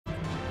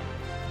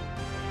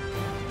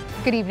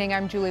Good evening,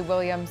 I'm Julie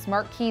Williams.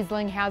 Mark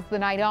Kiesling has the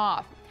night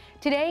off.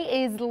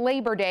 Today is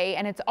Labor Day,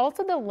 and it's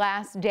also the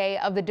last day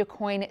of the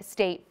Quoin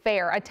State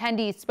Fair.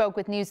 Attendees spoke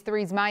with News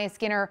 3's Maya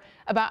Skinner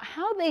about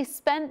how they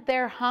spent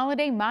their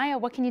holiday. Maya,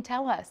 what can you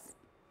tell us?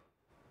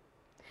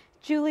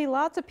 Julie,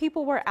 lots of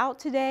people were out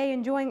today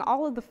enjoying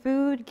all of the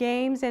food,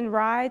 games, and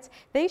rides.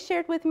 They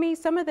shared with me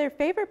some of their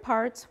favorite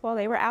parts while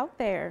they were out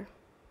there.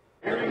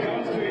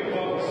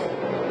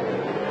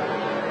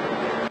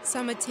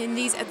 Some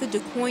attendees at the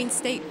Quoin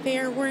State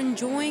Fair were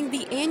enjoying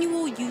the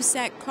annual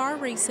USAC car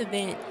race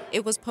event.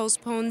 It was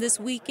postponed this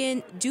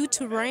weekend due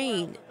to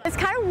rain. It's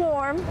kind of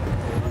warm,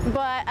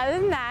 but other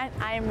than that,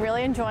 I am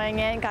really enjoying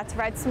it. Got to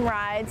ride some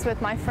rides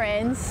with my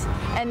friends,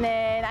 and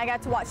then I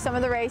got to watch some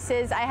of the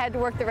races. I had to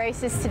work the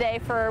races today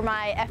for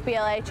my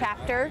FBLA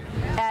chapter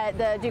at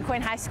the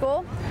Quoin High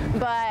School,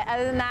 but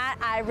other than that,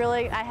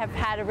 I have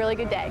had a really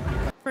good day.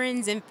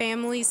 Friends and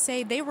families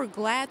say they were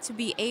glad to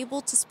be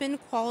able to spend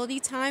quality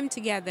time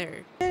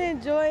together. I've been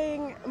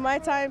enjoying my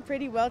time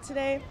pretty well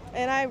today,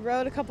 and I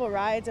rode a couple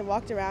rides and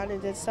walked around and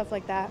did stuff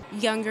like that.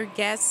 Younger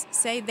guests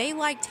say they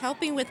liked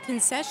helping with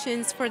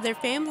concessions for their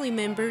family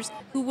members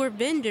who were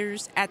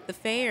vendors at the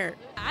fair.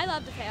 I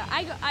love the fair.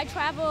 I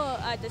travel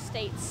the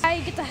states.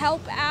 I get to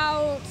help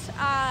out.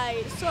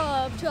 I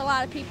serve to a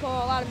lot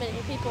of many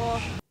people.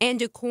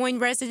 And Quoin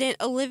resident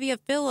Olivia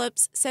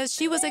Phillips says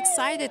she was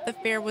excited the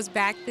fair was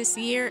back this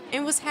year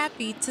and was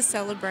happy to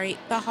celebrate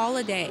the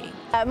holiday.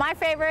 My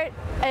favorite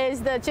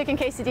is the chicken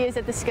quesadillas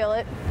at the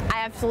Skillet. I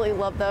absolutely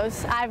love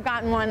those. I've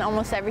gotten one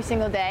almost every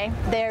single day.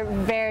 They're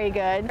very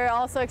good. We're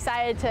also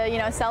excited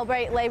to,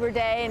 celebrate Labor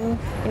Day and,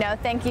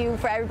 thank you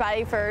for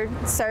everybody for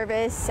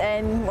service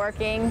and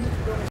working.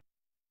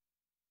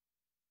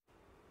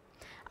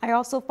 I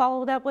also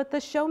followed up with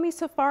the Show Me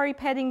Safari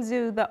Petting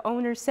Zoo. The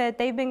owner said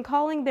they've been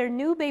calling their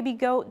new baby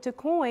goat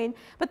Quoin,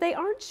 but they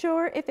aren't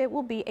sure if it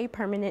will be a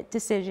permanent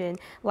decision.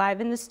 Live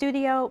in the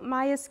studio,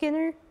 Maya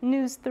Skinner,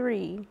 News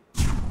 3.